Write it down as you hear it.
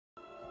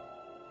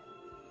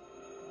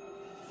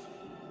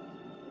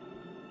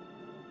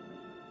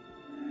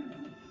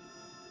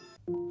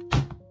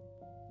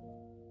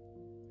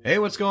Hey,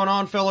 what's going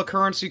on, fellow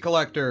currency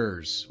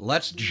collectors?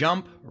 Let's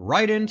jump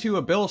right into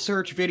a bill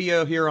search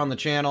video here on the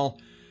channel.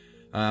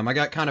 I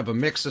got kind of a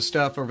mix of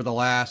stuff over the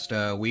last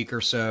week or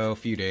so,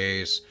 few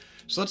days.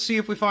 So let's see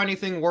if we find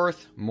anything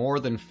worth more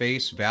than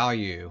face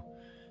value.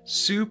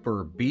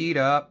 Super beat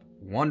up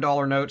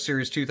 $1 note,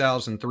 series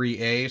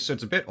 2003A, so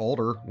it's a bit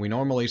older. We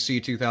normally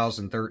see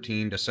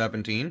 2013 to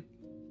 17.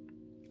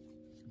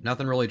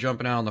 Nothing really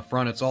jumping out on the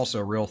front. It's also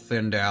real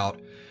thinned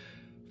out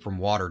from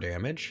water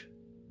damage.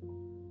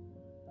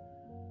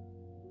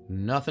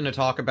 Nothing to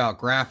talk about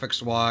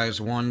graphics-wise.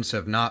 Ones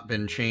have not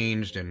been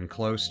changed in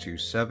close to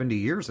 70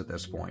 years at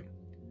this point.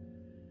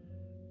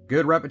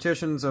 Good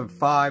repetitions of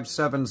 5s,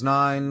 7s,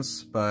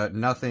 9s, but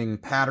nothing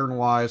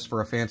pattern-wise for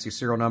a fancy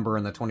serial number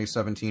in the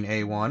 2017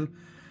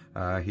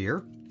 A1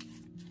 here.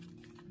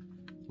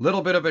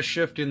 Little bit of a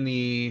shift in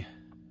the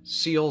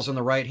seals on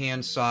the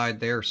right-hand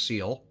side there,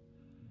 seal,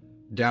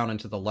 down and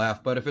to the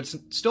left. But if it's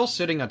still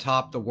sitting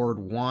atop the word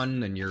 1,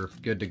 then you're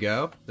good to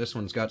go. This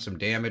one's got some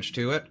damage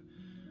to it.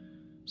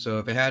 So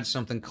if it had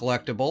something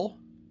collectible,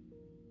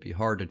 it'd be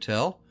hard to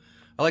tell.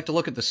 I like to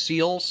look at the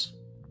seals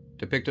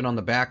depicted on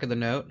the back of the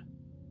note.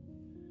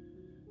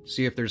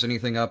 See if there's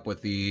anything up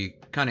with the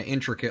kind of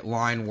intricate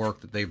line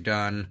work that they've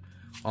done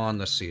on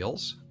the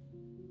seals.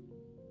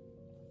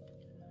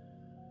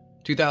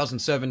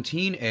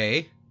 2017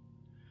 A.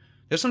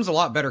 This one's a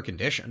lot better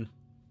condition.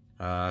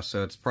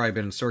 So it's probably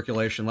been in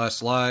circulation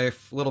less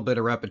life. A little bit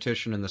of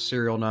repetition in the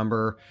serial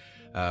number,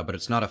 but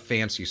it's not a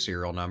fancy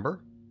serial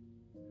number.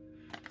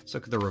 Let's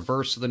look at the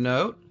reverse of the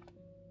note.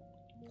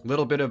 A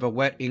little bit of a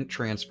wet ink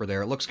transfer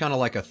there. It looks kind of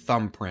like a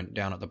thumbprint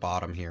down at the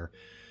bottom here.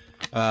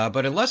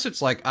 But unless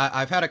it's like,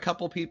 I've had a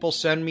couple people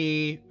send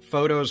me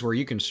photos where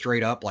you can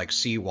straight up like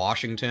see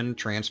Washington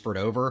transferred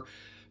over.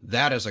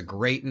 That is a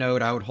great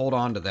note. I would hold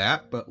on to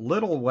that. But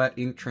little wet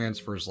ink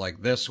transfers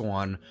like this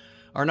one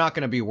are not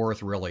going to be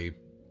worth really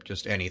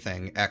just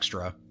anything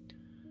extra.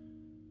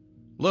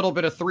 Little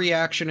bit of 3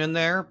 action in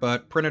there,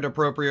 but printed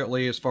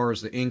appropriately as far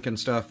as the ink and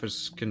stuff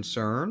is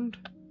concerned.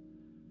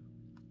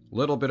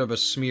 Little bit of a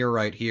smear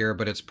right here,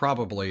 but it's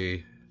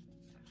probably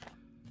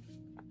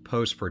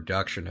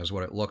post-production is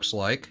what it looks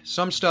like.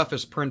 Some stuff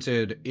is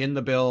printed in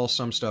the bill,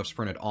 some stuff's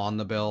printed on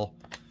the bill.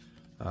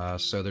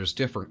 So there's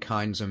different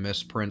kinds of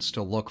misprints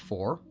to look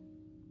for.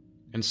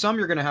 And some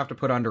you're going to have to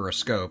put under a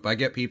scope. I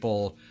get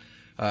people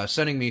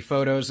sending me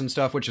photos and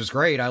stuff, which is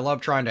great. I love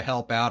trying to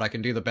help out. I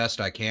can do the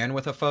best I can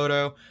with a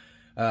photo.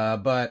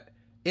 But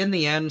in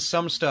the end,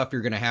 some stuff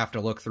you're going to have to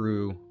look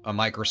through a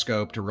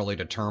microscope to really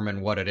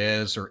determine what it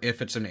is, or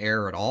if it's an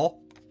error at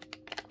all.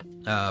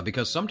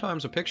 Because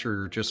sometimes a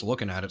picture, just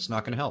looking at it's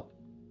not going to help.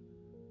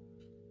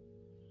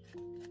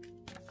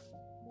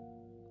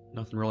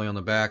 Nothing really on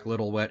the back.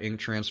 Little wet ink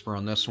transfer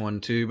on this one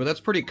too, but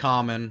that's pretty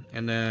common.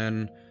 And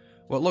then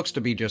what looks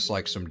to be just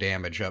like some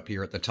damage up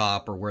here at the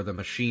top, or where the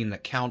machine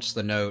that counts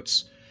the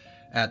notes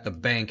at the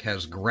bank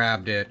has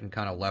grabbed it and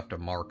kind of left a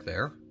mark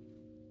there.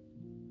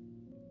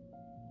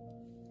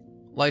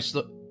 Let's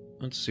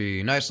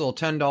see, nice little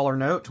 $10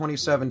 note,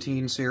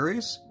 2017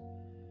 series.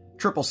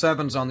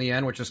 777s on the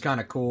end, which is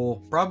kind of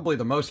cool. Probably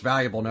the most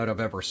valuable note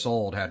I've ever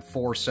sold. Had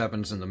 4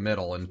 7s in the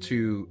middle and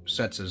 2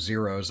 sets of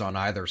zeros on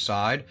either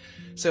side.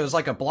 So it's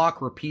like a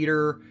block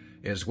repeater,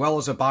 as well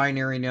as a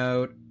binary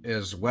note,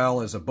 as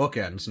well as a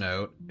bookends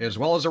note, as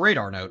well as a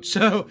radar note.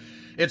 So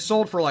it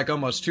sold for like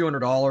almost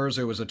 $200.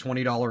 It was a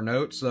 $20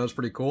 note, so that was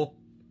pretty cool.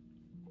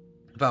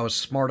 If I was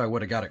smart, I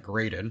would have got it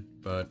graded,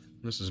 but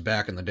this is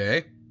back in the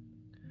day.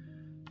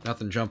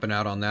 Nothing jumping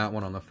out on that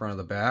one on the front of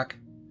the back.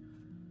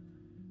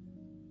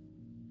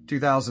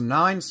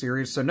 2009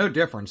 series, so no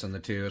difference in the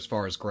two as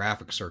far as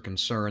graphics are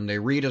concerned. They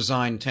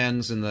redesigned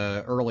 10s in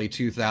the early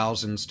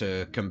 2000s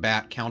to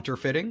combat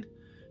counterfeiting,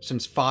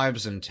 since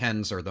 5s and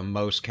 10s are the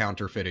most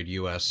counterfeited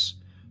U.S.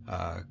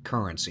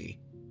 Currency,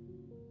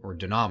 or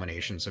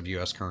denominations of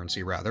U.S.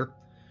 currency, rather.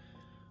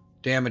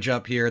 Damage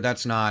up here,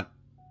 that's not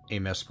a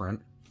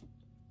misprint.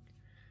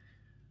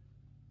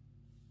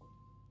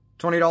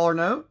 $20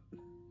 note.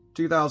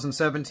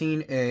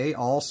 2017 A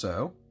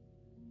also.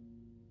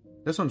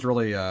 This one's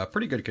really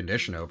pretty good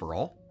condition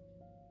overall.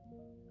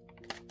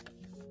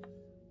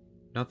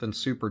 Nothing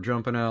super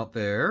jumping out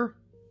there.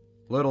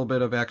 Little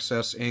bit of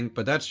excess ink,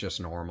 but that's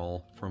just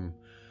normal from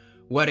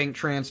wet ink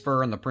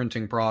transfer and the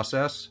printing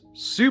process.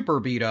 Super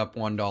beat up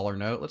 $1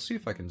 note. Let's see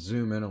if I can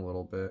zoom in a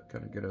little bit,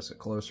 kind of get us a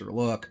closer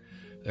look.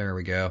 There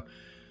we go.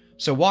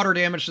 So water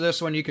damage to this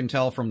one, you can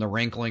tell from the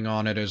wrinkling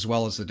on it as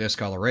well as the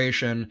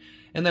discoloration.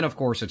 And then, of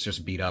course, it's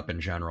just beat up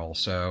in general.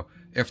 So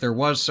if there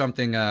was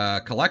something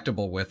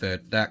collectible with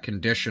it, that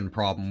condition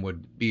problem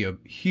would be a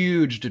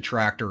huge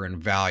detractor in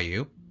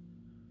value.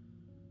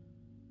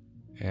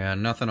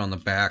 And nothing on the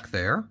back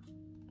there.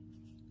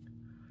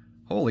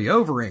 Holy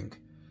over ink.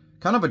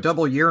 Kind of a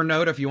double year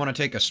note if you want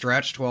to take a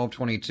stretch,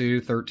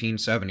 12/22,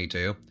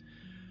 13/72.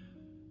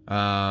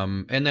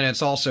 And then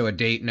it's also a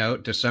date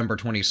note, December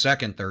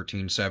 22nd,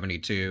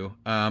 1372.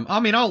 I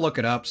mean, I'll look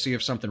it up, see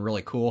if something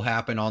really cool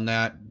happened on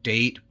that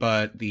date,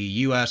 but the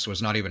U.S.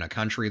 was not even a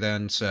country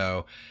then,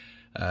 so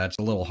It's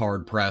a little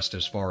hard-pressed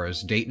as far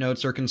as date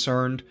notes are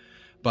concerned.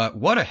 But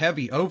what a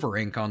heavy over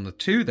ink on the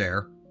 2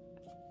 there.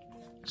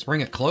 Let's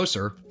bring it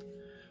closer.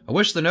 I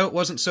wish the note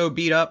wasn't so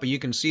beat up, but you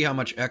can see how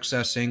much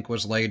excess ink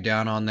was laid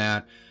down on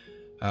that.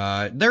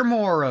 They're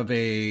more of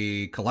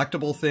a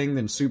collectible thing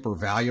than super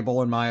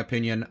valuable, in my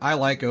opinion. I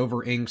like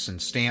over inks and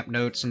stamp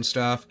notes and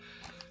stuff,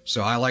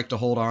 so I like to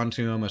hold on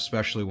to them,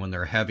 especially when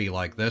they're heavy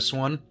like this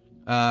one.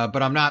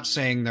 But I'm not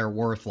saying they're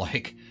worth,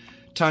 like,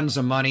 tons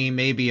of money.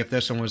 Maybe if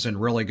this one was in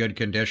really good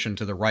condition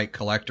to the right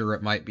collector,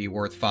 it might be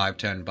worth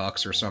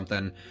 $5-10 or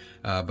something.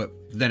 But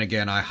then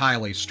again, I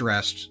highly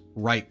stressed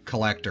right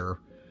collector,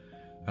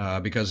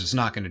 because it's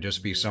not going to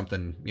just be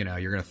something, you know,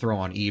 you're going to throw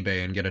on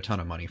eBay and get a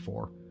ton of money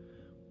for.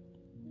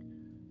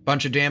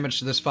 Bunch of damage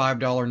to this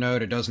 $5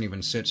 note. It doesn't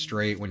even sit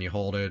straight when you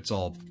hold it. It's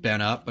all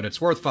bent up, but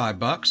it's worth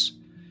 $5.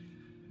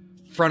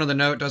 Front of the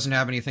note doesn't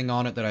have anything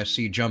on it that I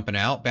see jumping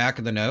out. Back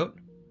of the note,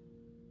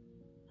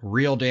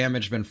 real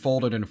damage, been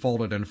folded and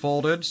folded and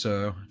folded,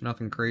 so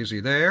nothing crazy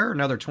there.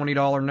 Another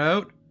 $20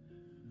 note.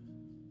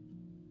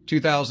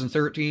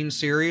 2013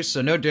 series,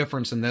 so no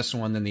difference in this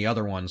one than the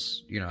other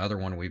ones, you know, other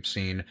one we've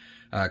seen,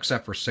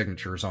 except for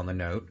signatures on the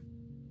note.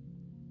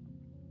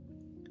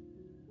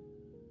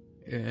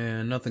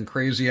 And nothing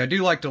crazy. I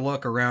do like to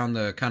look around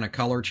the kind of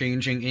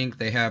color-changing ink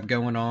they have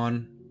going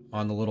on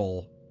the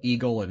little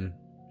eagle and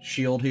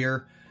shield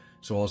here,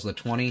 as well as the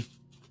 20.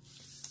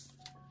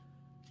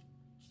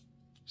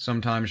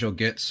 Sometimes you'll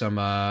get some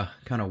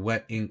kind of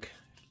wet ink,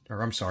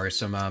 or I'm sorry,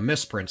 some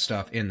misprint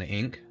stuff in the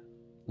ink.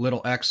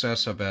 Little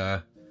excess of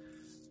a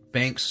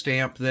bank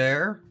stamp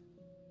there.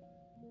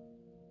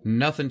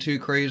 Nothing too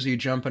crazy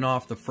jumping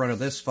off the front of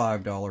this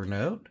 $5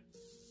 note.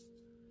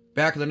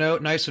 Back of the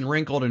note, nice and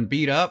wrinkled and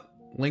beat up.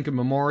 Lincoln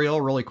Memorial,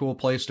 really cool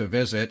place to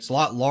visit. It's a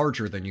lot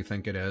larger than you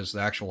think it is.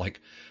 The actual,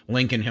 like,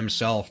 Lincoln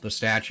himself, the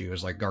statue,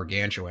 is, like,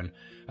 gargantuan.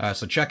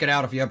 So check it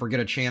out if you ever get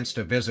a chance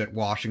to visit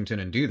Washington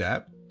and do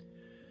that.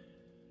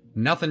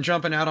 Nothing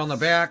jumping out on the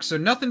back, so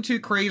nothing too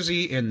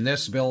crazy in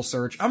this bill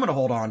search. I'm going to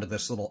hold on to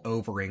this little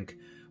over ink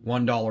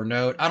 $1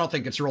 note. I don't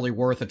think it's really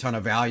worth a ton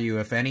of value,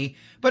 if any,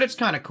 but it's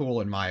kind of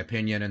cool in my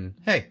opinion, and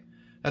hey,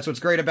 that's what's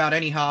great about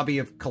any hobby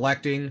of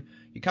collecting.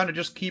 You kind of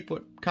just keep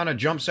what kind of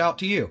jumps out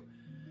to you.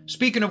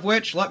 Speaking of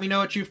which, let me know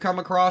what you've come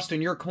across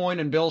in your coin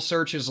and bill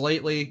searches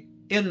lately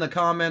in the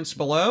comments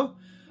below.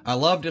 I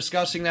love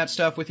discussing that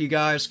stuff with you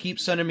guys. Keep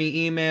sending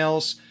me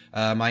emails.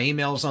 My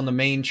email's on the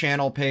main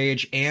channel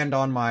page and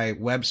on my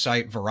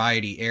website,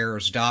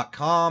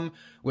 VarietyAirs.com,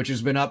 which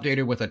has been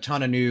updated with a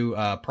ton of new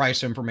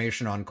price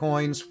information on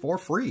coins for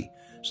free.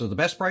 So the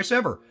best price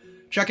ever.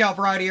 Check out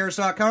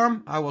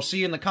VarietyAirs.com. I will see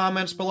you in the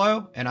comments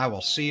below, and I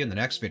will see you in the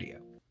next video.